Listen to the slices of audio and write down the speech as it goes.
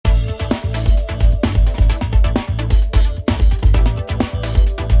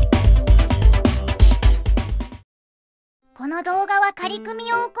は仮組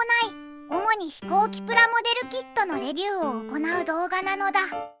みを行い、主に飛行機プラモデルキットのレビューを行う動画なのだ。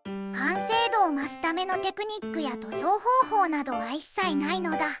完成度を増すためのテクニックや塗装方法などは一切ない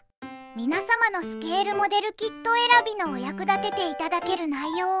のだ。皆様のスケールモデルキット選びのお役立てていただける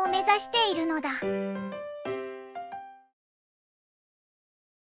内容を目指しているのだ。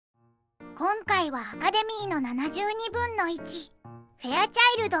今回はアカデミーの72分の1、フェアチ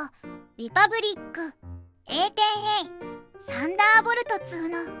ャイルド、リパブリック、A-10、サンダーボルト2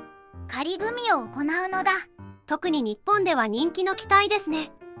の仮組みを行うのだ。特に日本では人気の機体です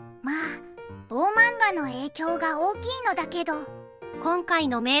ね。まあ、某漫画の影響が大きいのだけど、今回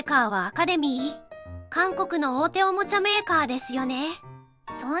のメーカーはアカデミー。韓国の大手おもちゃメーカーですよね。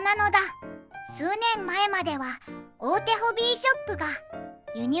そうなのだ。数年前までは大手ホビーショップが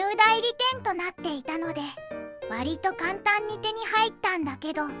輸入代理店となっていたので、割と簡単に手に入ったんだ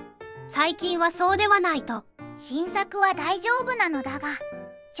けど、最近はそうではないと。新作は大丈夫なのだが、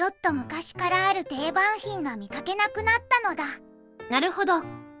ちょっと昔からある定番品が見かけなくなったのだ。なるほど。こ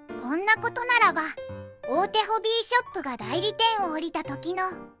んなことならば、大手ホビーショップが代理店を降りた時の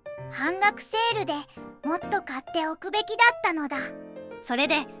半額セールでもっと買っておくべきだったのだ。それ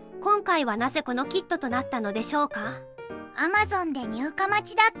で今回はなぜこのキットとなったのでしょうか。Amazon で入荷待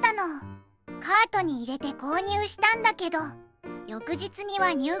ちだったのをカートに入れて購入したんだけど、翌日に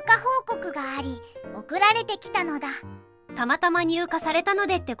は入荷報告があり送られてきたのだ。たまたま入荷されたの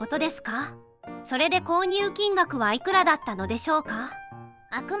でってことですか。それで購入金額はいくらだったのでしょうか。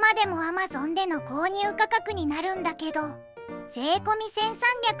あくまでも Amazon での購入価格になるんだけど、税込み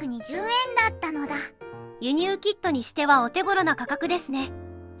1320円だったのだ。輸入キットにしてはお手頃な価格ですね。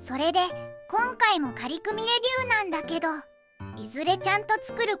それで今回も仮組みレビューなんだけど、いずれちゃんと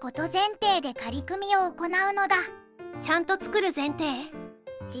作ること前提で仮組みを行うのだ。ちゃんと作る前提。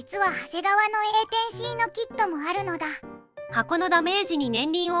実は長谷川の A-10C のキットもあるのだ。箱のダメージに年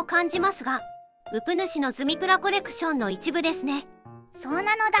輪を感じますが、ウプ主のズミプラコレクションの一部ですね。そうなの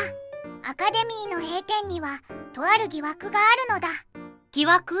だ。アカデミーの A-10 にはとある疑惑があるのだ。疑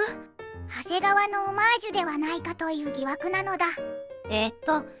惑？長谷川のオマージュではないかという疑惑なのだ。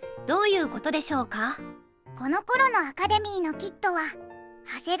どういうことでしょうか。この頃のアカデミーのキットは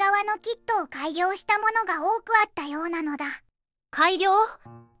長谷川のキットを改良したものが多くあったようなのだ。改良？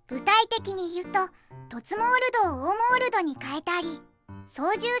具体的に言うと、凸モールドをオーモールドに変えたり、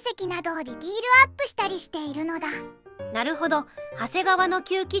操縦席などをディティールアップしたりしているのだ。なるほど。長谷川の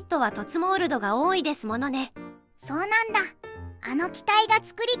旧キットは凸モールドが多いですものね。そうなんだ。あの機体が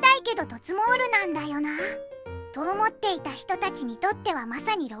作りたいけど凸モールなんだよなと思っていた人たちにとってはま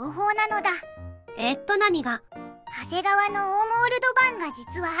さに朗報なのだ。何が？長谷川のオーモールド版が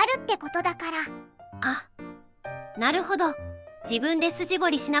実はあるってことだから。あ、なるほど。自分で筋彫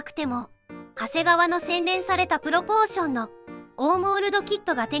りしなくても長谷川の洗練されたプロポーションのオーモールドキッ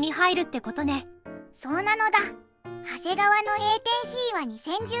トが手に入るってことね。そうなのだ。長谷川の A-10C は2014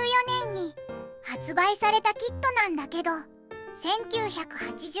年に発売されたキットなんだけど、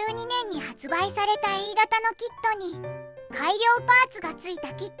1982年に発売された A 型のキットに改良パーツがつい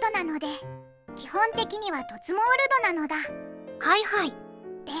たキットなので、基本的には凸モールドなのだ。はいはい。で、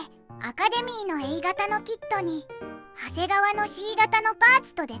アカデミーの A 型のキットに長谷川の C 型のパー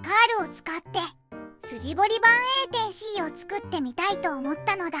ツとデカールを使って筋彫り版 A-10C を作ってみたいと思っ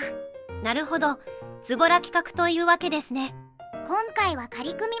たのだ。なるほど。ズボラ企画というわけですね。今回は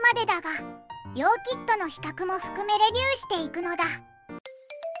仮組みまでだが、両キットの比較も含めレビューしていくのだ。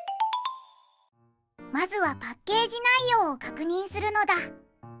まずはパッケージ内容を確認するのだ。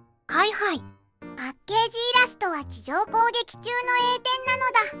はいはい。パッケージイラストは地上攻撃中の A-10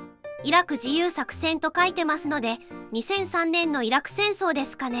 なのだ。イラク自由作戦と書いてますので、2003年のイラク戦争で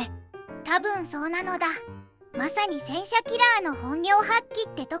すかね。多分そうなのだ。まさに戦車キラーの本領発揮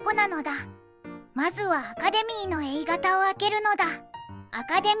ってとこなのだ。まずはアカデミーの A 型を開けるのだ。ア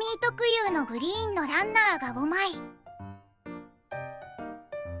カデミー特有のグリーンのランナーが5枚。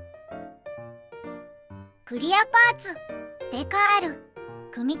クリアパーツ、デカール、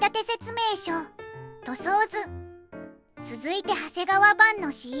組み立て説明書、塗装図。続いて長谷川版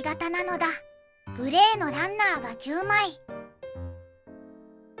の C 型なのだ。グレーのランナーが9枚。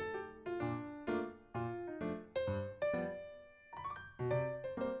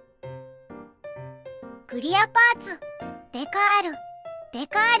クリアパーツ、デカ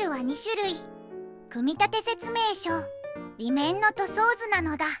ールは2種類。組み立て説明書、裏面の塗装図な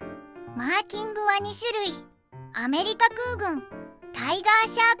のだ。マーキングは2種類。アメリカ空軍タイガー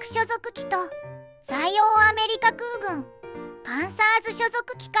シャーク所属機と在欧アメリカ空軍パンサーズ所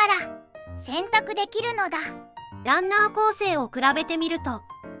属機から選択できるのだ。ランナー構成を比べてみると、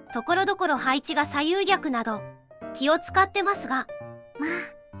ところどころ配置が左右逆など気を使ってますが、まあ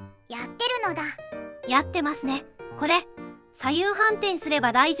やってるのだ。やってますね。これ左右反転すれ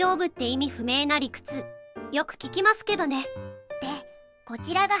ば大丈夫って意味不明な理屈よく聞きますけどね。でこ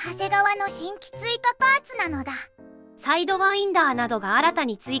ちらが長谷川の新規追加パーツなのだ。サイドワインダーなどが新た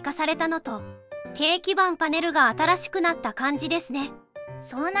に追加されたのと軽基板パネルが新しくなった感じですね。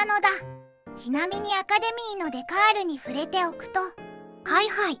そうなのだ。ちなみにアカデミーのデカールに触れておくと、はい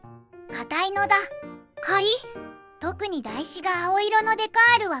はい。硬いのだ。特に台紙が青色のデカ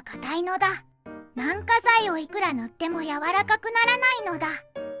ールは硬いのだ。軟化剤をいくら塗っても柔らかくならないのだ。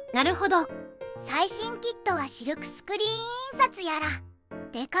なるほど。最新キットはシルクスクリーン印刷やら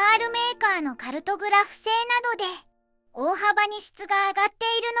デカールメーカーのカルトグラフ製などで大幅に質が上がって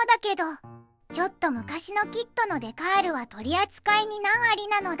いるのだけど、ちょっと昔のキットのデカールは取り扱いに難あり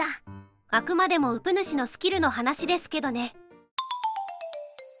なのだ。あくまでもウプ主のスキルの話ですけどね。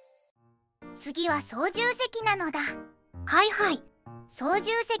次は操縦席なのだ。はいはい。操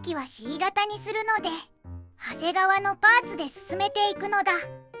縦席は C 型にするので長谷川のパーツで進めていくのだ。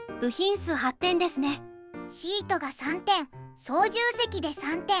部品数8点ですね。シートが3点、操縦席で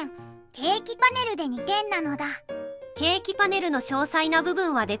3点、軽機パネルで2点なのだ。軽機パネルの詳細な部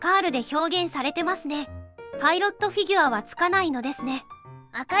分はデカールで表現されてますね。パイロットフィギュアはつかないのですね。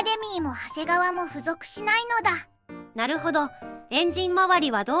アカデミーも長谷川も付属しないのだ。なるほど。エンジン周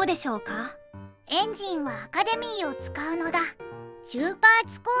りはどうでしょうか。エンジンはアカデミーを使うのだ。中パー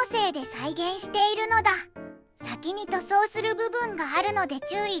ツ構成で再現しているのだ。先に塗装する部分があるので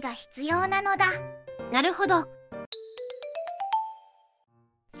注意が必要なのだ。なるほど。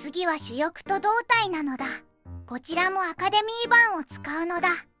次は主翼と胴体なのだ。こちらもアカデミー版を使うのだ。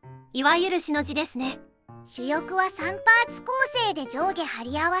いわゆるしの字ですね。主翼は3パーツ構成で上下貼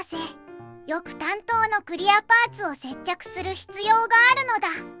り合わせ、翼担当のクリアパーツを接着する必要があるのだ。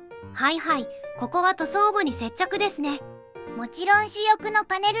はいはい。ここは塗装後に接着ですね。もちろん主翼の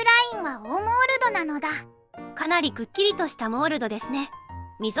パネルラインは大モールドなのだ。かなりくっきりとしたモールドですね。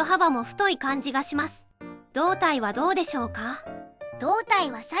溝幅も太い感じがします。胴体はどうでしょうか。胴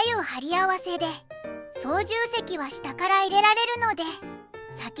体は左右貼り合わせで、操縦席は下から入れられるので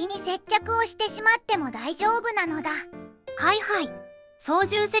先に接着をしてしまっても大丈夫なのだ。はいはい。操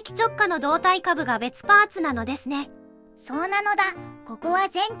縦席直下の胴体下部が別パーツなのですね。そうなのだ。ここは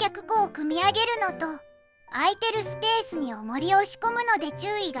全脚弧を組み上げるのと空いてるスペースに重りを仕込むので注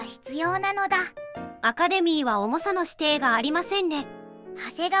意が必要なのだ。アカデミーは重さの指定がありませんね。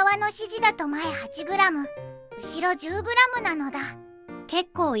長谷川の指示だと前 8g、後ろ 10g なのだ。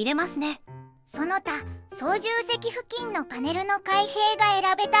結構入れますね。その他操縦席付近のパネルの開閉が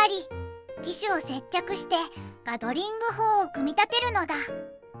選べたり、機種を接着してガドリング砲を組み立てるのだ。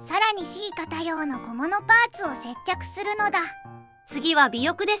さらに C 型用の小物パーツを接着するのだ。次は尾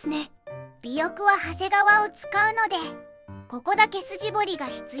翼ですね。尾翼は長谷川を使うのでここだけ筋彫りが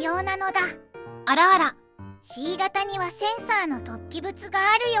必要なのだ。あらあら。 C 型にはセンサーの突起物が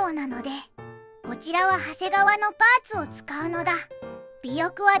あるようなのでこちらは長谷川のパーツを使うのだ。尾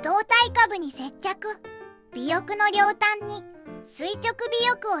翼は胴体下部に接着、尾翼の両端に垂直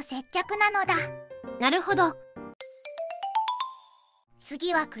尾翼を接着なのだ。なるほど。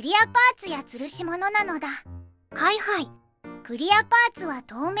次はクリアパーツや吊るし物なのだ。はいはい。クリアパーツは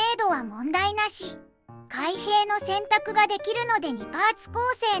透明度は問題なし、開閉の選択ができるので2パーツ構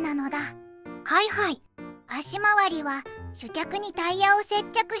成なのだ。はいはい。足回りは主脚にタイヤを接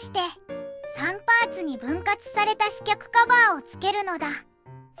着して3パーツに分割された四脚カバーをつけるのだ。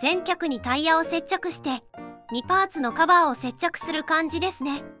全脚にタイヤを接着して2パーツのカバーを接着する感じです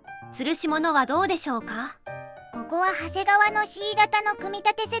ね。吊るし物はどうでしょうか。ここは長谷川の C 型の組み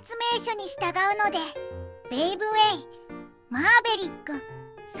立て説明書に従うのでベイブウェイ、マーベリック、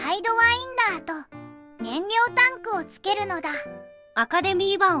サイドワインダーと燃料タンクをつけるのだ。アカデ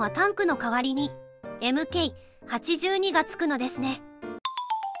ミー版はタンクの代わりに MK82 がつくのですね。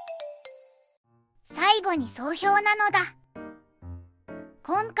最後に総評なのだ。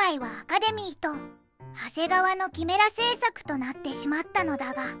今回はアカデミーと長谷川のキメラ制作となってしまったの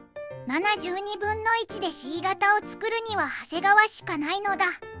だが72分の1で C 型を作るには長谷川しかないのだ。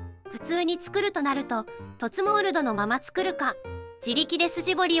普通に作るとなると凸モールドのまま作るか自力で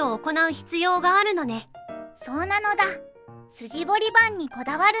筋彫りを行う必要があるのね。そうなのだ。筋彫り版にこ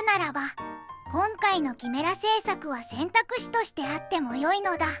だわるならば今回のキメラ制作は選択肢としてあっても良い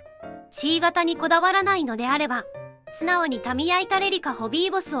のだ。 C 型にこだわらないのであれば素直にタミヤイタレリかホビ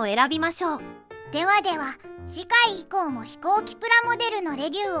ーボスを選びましょう。ではでは次回以降も飛行機プラモデルのレ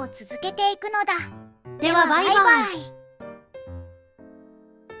ビューを続けていくのだ。ではバイバイ。